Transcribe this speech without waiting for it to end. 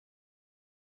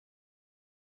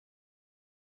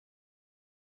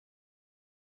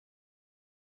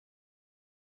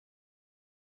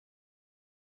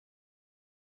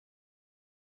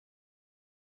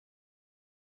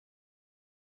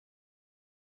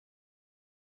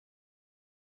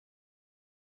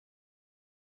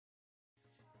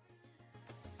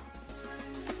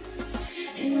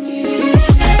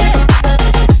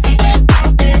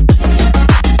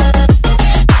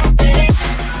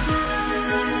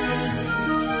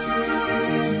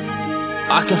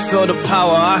I can feel the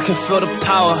power, I can feel the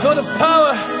power. Feel the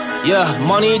power. Yeah,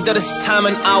 money that is time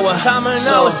and hour. Time and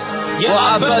hours. Yeah, well,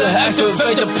 I better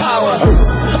activate the power.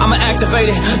 I'ma activate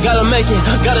it, gotta make it,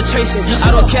 gotta chase it.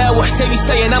 I don't care what they be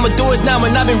saying, I'ma do it now.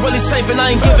 And I've been really safe and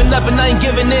I ain't giving up and I ain't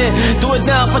giving in. Do it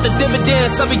now for the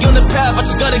dividends, I'll be on the path, I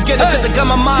just gotta get it. Cause I got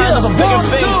my mind on some bigger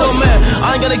things. So man,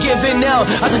 I ain't gonna give in now,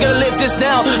 I just gotta live this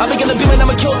now. I've been gonna be man,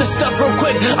 I'ma kill this stuff real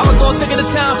quick. I'ma go take it to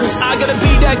town, cause I gotta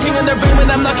be that king in the ring. When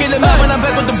I'm knocking them out, when I'm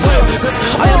back with the wheel. Cause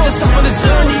I am just up on the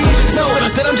journey, you just know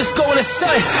that I'm just going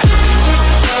insane.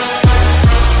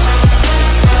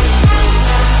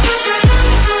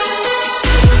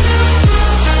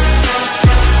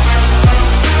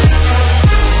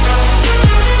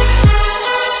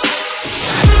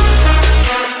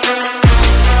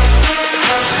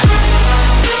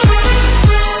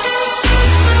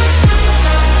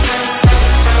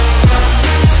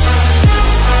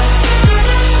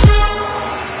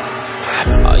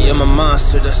 I'm a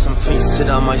monster, there's some things that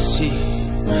I might see.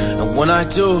 And when I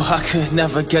do, I could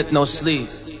never get no sleep.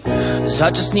 Cause I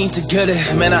just need to get it,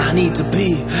 man, I need to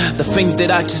be the thing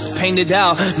that I just painted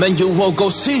out, man, you will go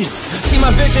see. See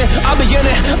my vision, I'll be in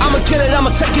it, I'ma kill it,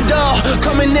 I'ma take it all.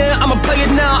 Coming in, I'ma play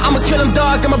it now, I'ma kill him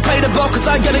dog, I'ma play the ball. Cause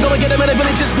I gotta go and get it, man, I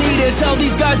really just need it. Tell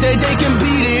these guys that they can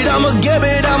beat it, I'ma give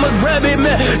it, I'ma grab it,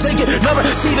 man. Take it, never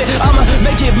receive it, I'ma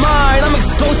make it mine. I'm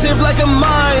explosive like a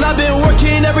mine, I've been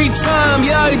working every time.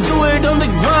 Yeah, I do it on the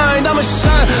grind, I'ma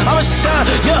shine,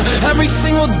 yeah, every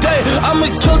single day. I'ma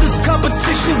kill this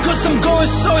competition cause I'm going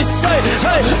so insane.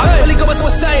 Hey, I really go so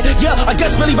insane. Yeah, I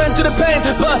guess really ran through the pain,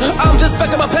 but I'm just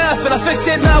back on my path and I fixed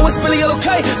it now, it's really all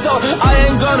okay. So I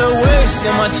ain't gonna waste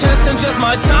my chance and just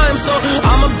my time. So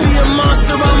I'ma be a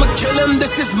monster, I'ma kill him,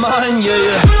 this is mine, yeah,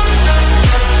 yeah.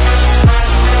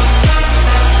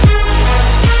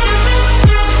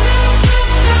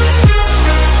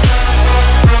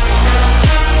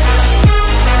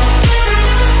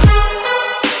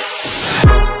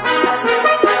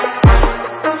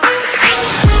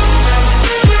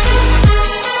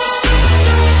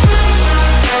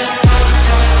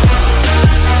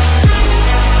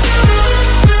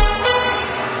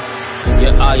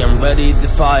 I am ready to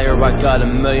fire, I got a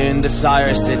million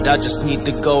desires that I just need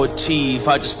to go achieve,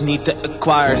 I just need to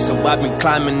acquire. So I've been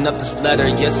climbing up this ladder,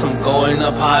 yes I'm going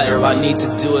up higher. I need to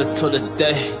do it till the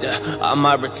day that I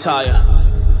might retire.